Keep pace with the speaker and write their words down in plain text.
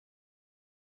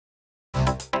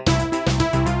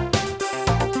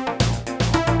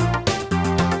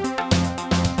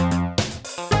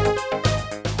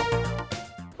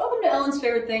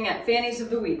favorite thing at Fanny's of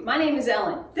the Week. My name is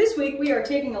Ellen. This week we are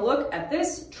taking a look at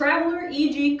this Traveler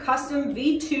EG Custom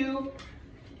V2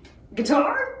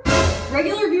 guitar.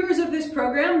 Regular viewers of this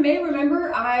program may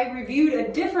remember I reviewed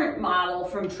a different model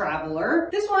from Traveler.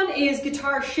 This one is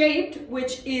guitar shaped,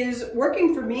 which is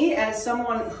working for me as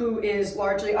someone who is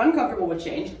largely uncomfortable with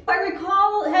change. If I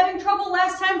recall having trouble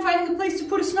last time finding a place to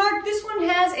put a snark, this one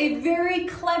has a very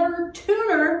clever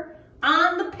tuner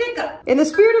on the pickup. In the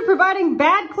spirit of providing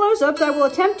bad close-ups, I will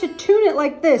attempt to tune it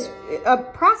like this, a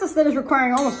process that is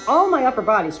requiring almost all my upper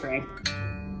body strength.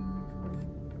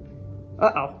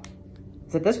 Uh-oh.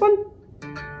 Is it this one?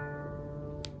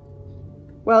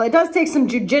 Well, it does take some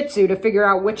jujitsu to figure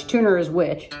out which tuner is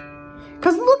which.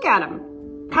 Because look at him.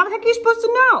 How the heck are you supposed to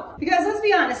know? Because let's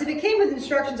be honest, if it came with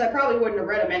instructions, I probably wouldn't have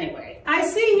read them anyway. I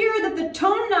see here that the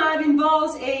tone knob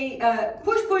involves a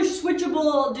push-push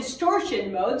switchable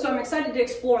distortion mode, so I'm excited to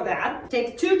explore that.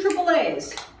 Take 2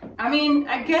 AAAs. I mean,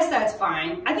 I guess that's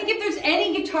fine. I think if there's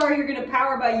any guitar you're gonna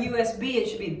power by USB, it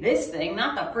should be this thing,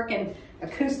 not the frickin'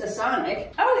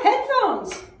 Acoustasonic. Oh,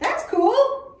 headphones! That's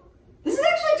cool! This is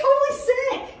actually totally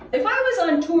sick! If I was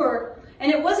on tour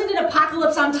and it wasn't an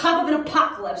apocalypse on top of an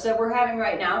apocalypse that we're having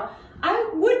right now,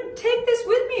 I would take this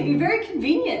with me. It'd be very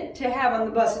convenient to have on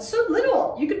the bus. It's so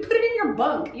little. You could put it in your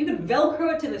bunk. You could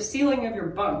Velcro it to the ceiling of your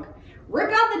bunk.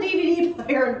 Rip out the DVD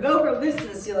player and Velcro this to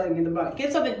the ceiling of the bunk.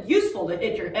 Get something useful to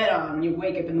hit your head on when you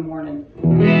wake up in the morning.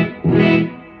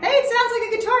 Hey, it sounds like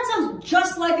a guitar. It sounds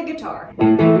just like a guitar.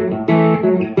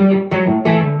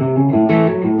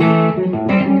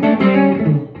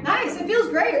 Nice, it feels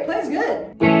great. It plays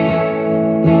good.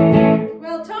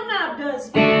 Well, tone knob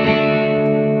does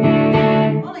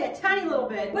only a tiny little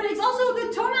bit, but it's also,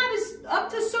 the tone knob is up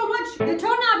to so much. The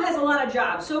tone knob has a lot of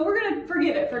jobs, so we're gonna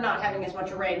forgive it for not having as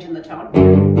much range in the tone.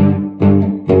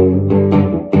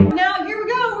 Now, here we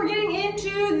go. We're getting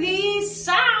into the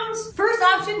sounds. First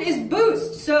option is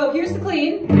boost. So here's the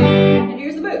clean, and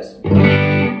here's the boost.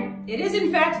 It is,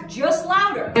 in fact, just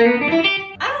louder. I don't know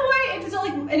why, if it's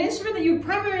like an instrument that you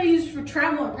primarily use for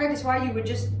travel and practice, why you would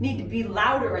just need to be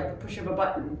louder at the push of a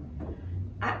button.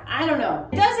 I don't know.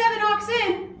 It does have an aux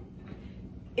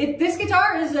in. This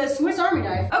guitar is a Swiss Army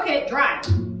knife. Okay, drive.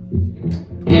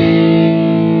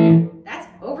 That's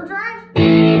overdrive?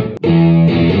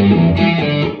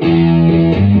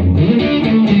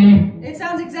 It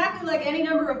sounds exactly like any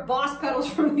number of Boss pedals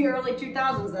from the early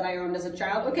 2000s that I owned as a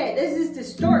child. Okay, this is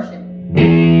distortion.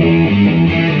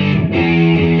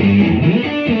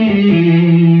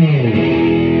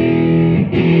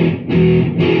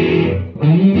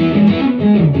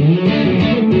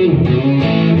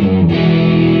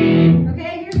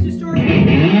 Okay, here's distortion.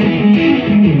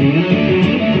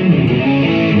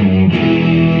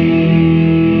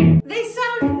 They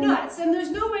sound nuts, and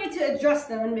there's no way to adjust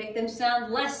them and make them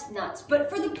sound less nuts. But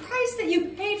for the price that you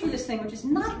pay for this thing, which is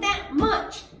not that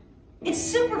much, it's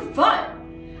super fun.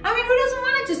 I mean, who doesn't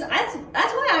want to just,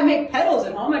 that's why I make pedals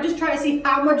at home. I just try to see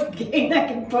how much gain I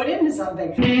can put into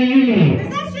something. Because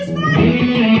that's just fun.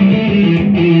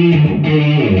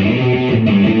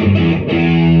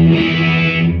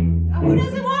 Who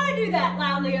doesn't want to do that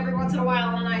loudly every once in a while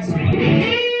on a nice one?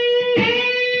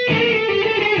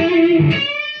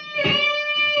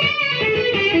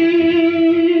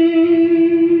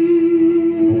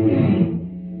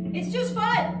 It's just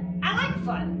fun. I like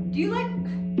fun. Do you like?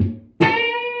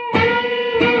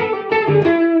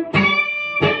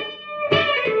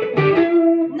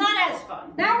 Not as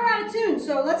fun. Now we're out of tune,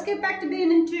 so let's get back to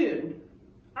being in tune.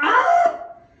 Ah!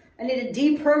 I need to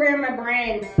deprogram my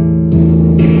brain.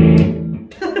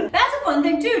 That's a fun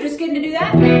thing too, just getting to do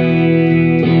that.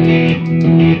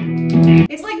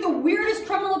 It's like the weirdest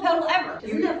tremolo pedal ever.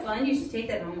 Isn't that fun? You should take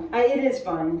that home. It is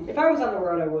fun. If I was on the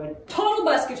road, I would. Total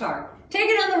bus guitar. Take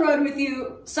it on the road with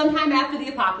you sometime after the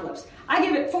apocalypse. I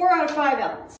give it 4 out of 5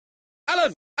 Ellens.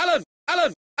 Ellen!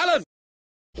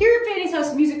 Here at Fanny's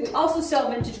House of Music, we also sell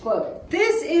vintage clothing.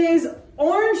 This is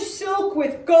orange silk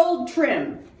with gold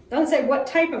trim. Doesn't say what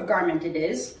type of garment it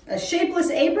is. A shapeless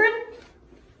apron?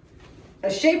 A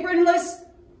shapronless?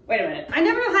 Wait a minute. I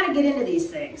never know how to get into these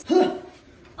things. Oh,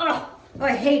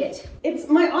 I hate it.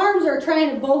 My arms are trying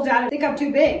to bulge out. I think I'm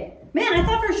too big. Man, I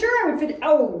thought for sure I would fit.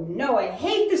 Oh no, I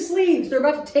hate the sleeves. They're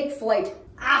about to take flight.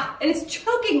 Ah, and it's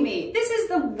choking me. This is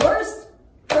the worst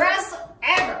dress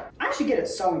ever. I should get a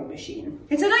sewing machine.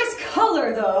 It's a nice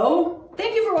color though.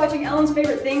 Thank you for watching Ellen's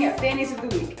Favorite Thing at Fanny's of the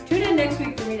Week. Tune in next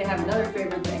week for me to have another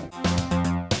favorite thing.